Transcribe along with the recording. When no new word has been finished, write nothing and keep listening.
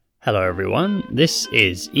Hello everyone, this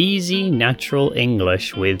is Easy Natural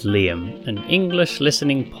English with Liam, an English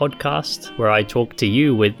listening podcast where I talk to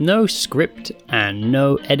you with no script and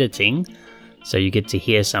no editing, so you get to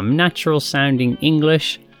hear some natural sounding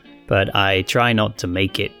English, but I try not to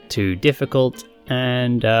make it too difficult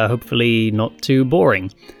and hopefully not too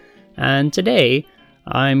boring. And today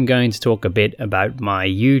I'm going to talk a bit about my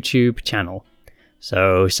YouTube channel.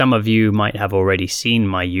 So some of you might have already seen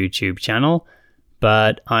my YouTube channel,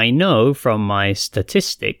 but I know from my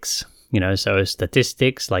statistics, so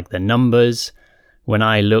statistics like the numbers, when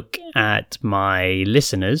I look at my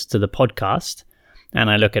listeners to the podcast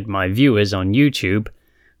and I look at my viewers on YouTube,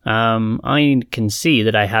 I can see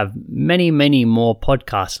that I have many, many more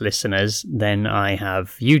podcast listeners than I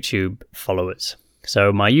have YouTube followers.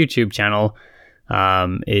 So my YouTube channel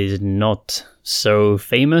is not so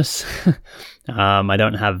famous. I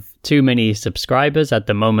don't have too many subscribers. At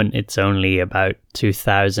the moment, it's only about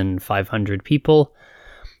 2,500 people.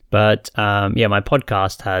 But my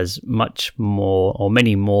podcast has much more or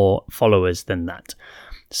many more followers than that.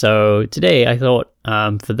 So today I thought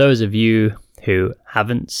for those of you who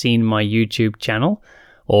haven't seen my YouTube channel,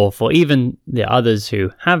 or for even the others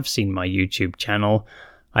who have seen my YouTube channel,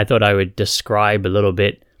 I thought I would describe a little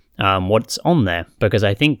bit what's on there, because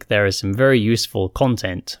I think there is some very useful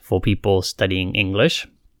content for people studying English.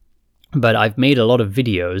 But I've made a lot of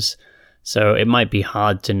videos, so it might be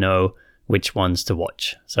hard to know which ones to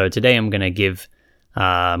watch. So today I'm going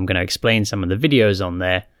to explain some of the videos on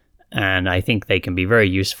there, and I think they can be very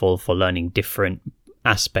useful for learning different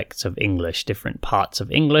aspects of English, different parts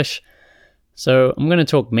of English. So I'm going to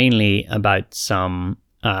talk mainly about some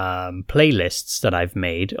playlists that I've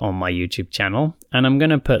made on my YouTube channel, and I'm going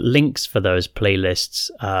to put links for those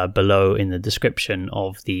playlists below in the description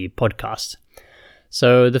of the podcast.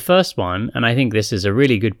 So the first one, and I think this is a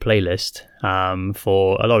really good playlist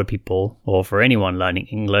for a lot of people or for anyone learning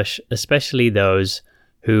English, especially those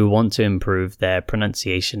who want to improve their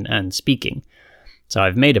pronunciation and speaking. So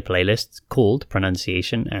I've made a playlist called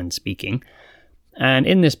Pronunciation and Speaking. And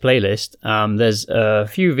in this playlist, there's a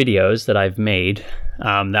few videos that I've made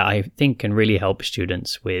that I think can really help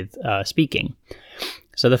students with speaking.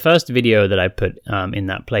 So the first video that I put in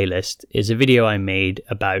that playlist is a video I made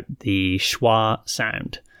about the schwa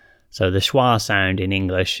sound. So the schwa sound in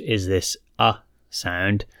English is this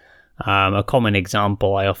sound. A common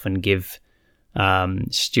example I often give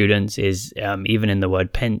students is even in the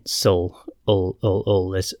word pencil,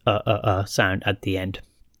 this sound at the end.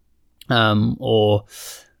 Or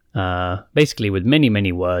basically with many,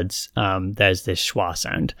 many words, there's this schwa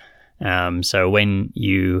sound. So when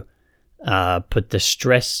you put the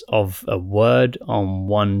stress of a word on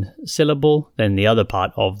one syllable, then the other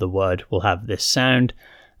part of the word will have this sound.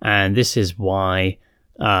 And this is why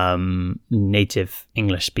native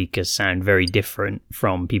English speakers sound very different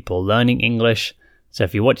from people learning English. So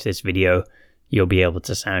if you watch this video, you'll be able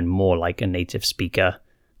to sound more like a native speaker.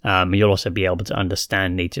 You'll also be able to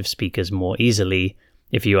understand native speakers more easily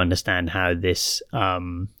if you understand how this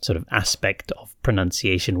sort of aspect of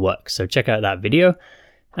pronunciation works. So check out that video.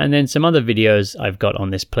 And then some other videos I've got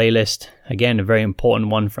on this playlist. Again, a very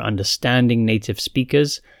important one for understanding native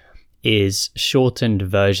speakers is shortened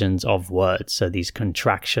versions of words. So these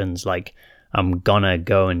contractions like I'm gonna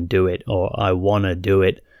go and do it, or I wanna do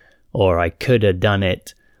it, or I could have done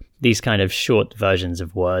it. These kind of short versions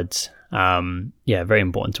of words. Very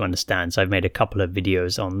important to understand. So I've made a couple of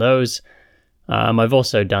videos on those. I've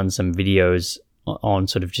also done some videos on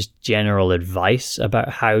sort of just general advice about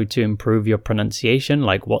how to improve your pronunciation,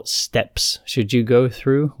 like what steps should you go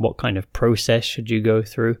through, what kind of process should you go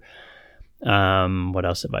through. What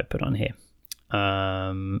else have I put on here?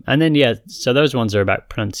 So those ones are about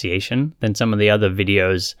pronunciation. Then some of the other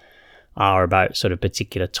videos are about sort of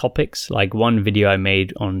particular topics. Like one video I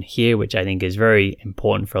made on here, which I think is very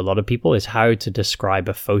important for a lot of people, is how to describe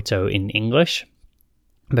a photo in English,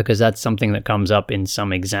 because that's something that comes up in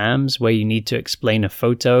some exams where you need to explain a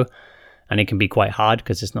photo, and it can be quite hard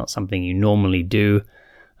because it's not something you normally do.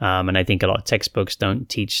 And I think a lot of textbooks don't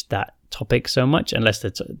teach that topic so much unless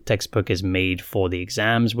the textbook is made for the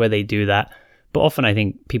exams where they do that. But often I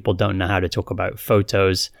think people don't know how to talk about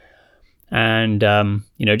photos. And,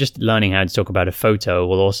 just learning how to talk about a photo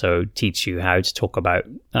will also teach you how to talk about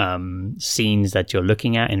scenes that you're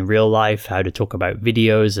looking at in real life, how to talk about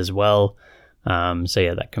videos as well.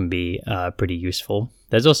 That can be pretty useful.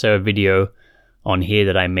 There's also a video on here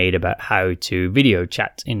that I made about how to video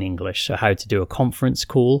chat in English. So how to do a conference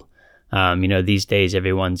call. These days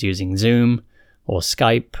everyone's using Zoom or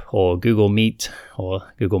Skype or Google Meet or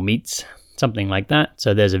Google Meets, something like that.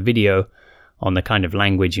 So there's a video on the kind of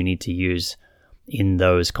language you need to use in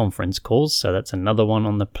those conference calls. So that's another one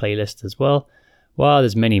on the playlist as well. Well,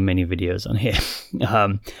 there's many videos on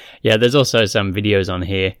here. There's also some videos on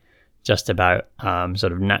here just about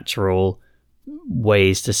sort of natural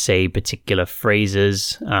ways to say particular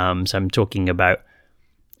phrases. So I'm talking about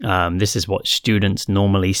this is what students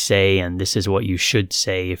normally say, and this is what you should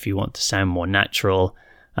say if you want to sound more natural.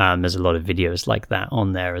 There's a lot of videos like that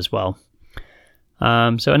on there as well.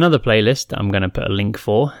 So another playlist I'm going to put a link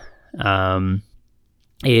for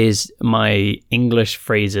is my English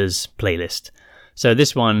phrases playlist. So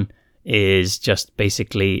this one is just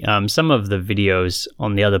basically some of the videos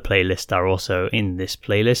on the other playlist are also in this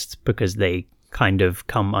playlist because they kind of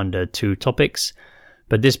come under two topics.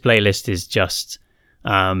 But this playlist is just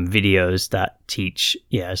videos that teach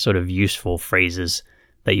sort of useful phrases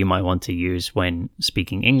that you might want to use when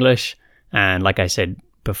speaking English. And like I said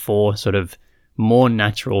before, sort of more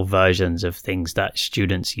natural versions of things that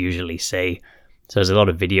students usually say. So there's a lot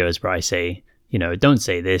of videos where I say, don't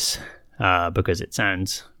say this because it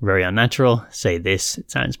sounds very unnatural. Say this, it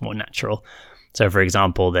sounds more natural. So for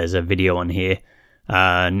example, there's a video on here,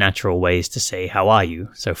 natural ways to say how are you.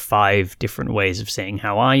 So 5 different ways of saying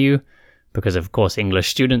how are you, because of course English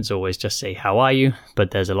students always just say how are you,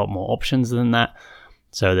 but there's a lot more options than that.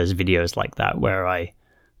 So there's videos like that where I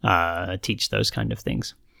teach those kind of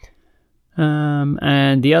things.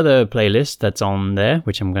 And the other playlist that's on there,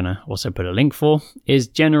 which I'm going to also put a link for, is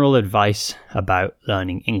general advice about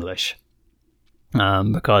learning English.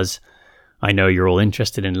 Because I know you're all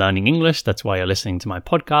interested in learning English. That's why you're listening to my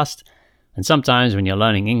podcast. And sometimes when you're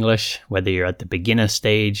learning English, whether you're at the beginner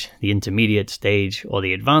stage, the intermediate stage, or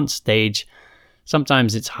the advanced stage,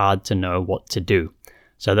 sometimes it's hard to know what to do.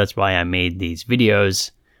 So that's why I made these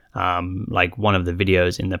videos. Like one of the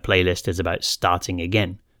videos in the playlist is about starting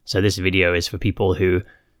again. So this video is for people who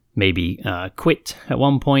maybe quit at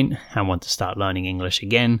one point and want to start learning English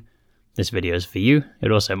again. This video is for you.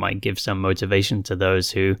 It also might give some motivation to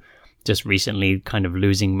those who just recently kind of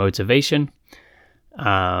losing motivation.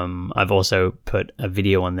 I've also put a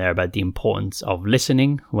video on there about the importance of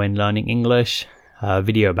listening when learning English. A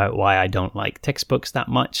video about why I don't like textbooks that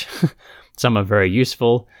much. Some are very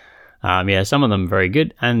useful. Some of them very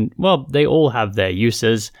good. And well, they all have their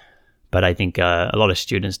uses. But I think a lot of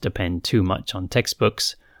students depend too much on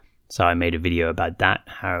textbooks. So I made a video about that,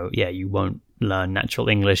 how, you won't learn natural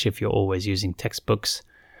English if you're always using textbooks.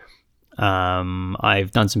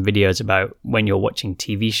 I've done some videos about when you're watching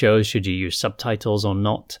TV shows, should you use subtitles or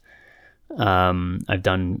not? I've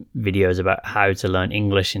done videos about how to learn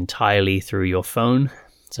English entirely through your phone.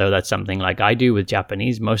 So that's something like I do with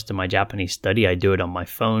Japanese. Most of my Japanese study, I do it on my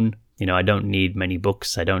phone. I don't need many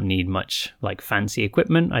books. I don't need much like fancy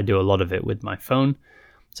equipment. I do a lot of it with my phone.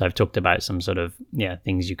 So I've talked about some sort of,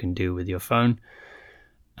 things you can do with your phone.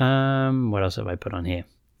 What else have I put on here?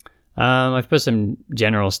 I've put some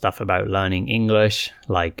general stuff about learning English,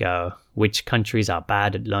 like which countries are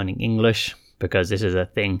bad at learning English, because this is a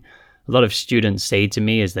thing a lot of students say to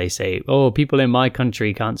me as they say, oh, people in my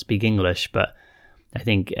country can't speak English, but I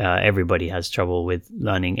think everybody has trouble with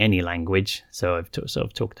learning any language. So I've sort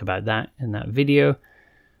of talked about that in that video.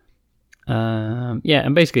 And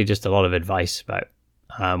basically just a lot of advice about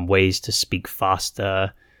ways to speak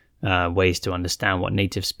faster, ways to understand what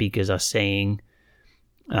native speakers are saying,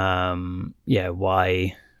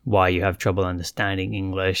 why you have trouble understanding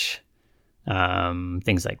English,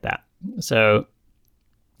 things like that. So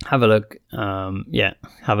have a look.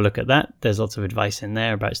 Have a look at that. There's lots of advice in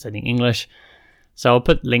there about studying English. So I'll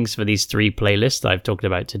put links for these 3 playlists that I've talked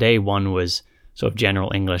about today. One was sort of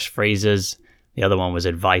general English phrases. The other one was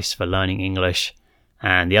advice for learning English.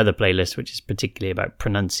 And the other playlist, which is particularly about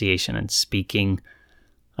pronunciation and speaking.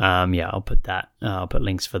 I'll put that. I'll put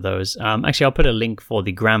links for those. Actually, I'll put a link for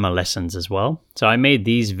the grammar lessons as well. So I made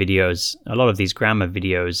these videos, a lot of these grammar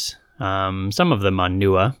videos. Some of them are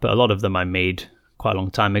newer, but a lot of them I made quite a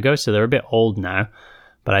long time ago. So they're a bit old now,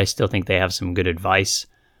 but I still think they have some good advice.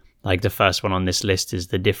 Like the first one on this list is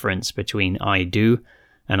the difference between I do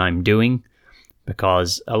and I'm doing,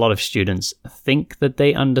 because a lot of students think that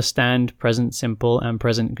they understand present simple and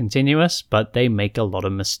present continuous, but they make a lot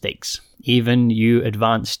of mistakes. Even you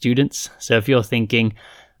advanced students. So if you're thinking,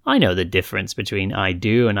 I know the difference between I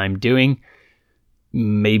do and I'm doing,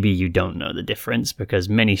 maybe you don't know the difference, because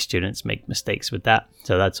many students make mistakes with that.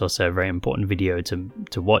 So that's also a very important video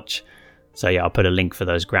to watch. So I'll put a link for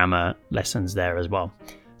those grammar lessons there as well.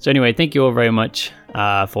 So anyway, thank you all very much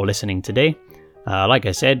for listening today. Like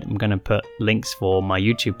I said, I'm going to put links for my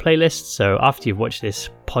YouTube playlist. So after you've watched this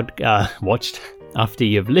after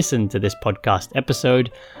you've listened to this podcast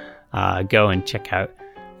episode, go and check out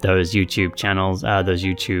those YouTube channels, those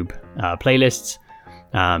YouTube playlists.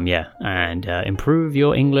 and improve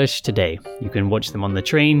your English today. You can watch them on the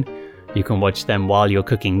train, you can watch them while you're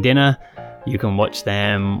cooking dinner, you can watch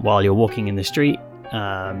them while you're walking in the street,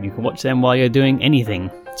 you can watch them while you're doing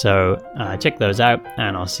anything. So check those out,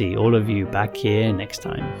 and I'll see all of you back here next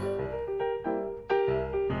time.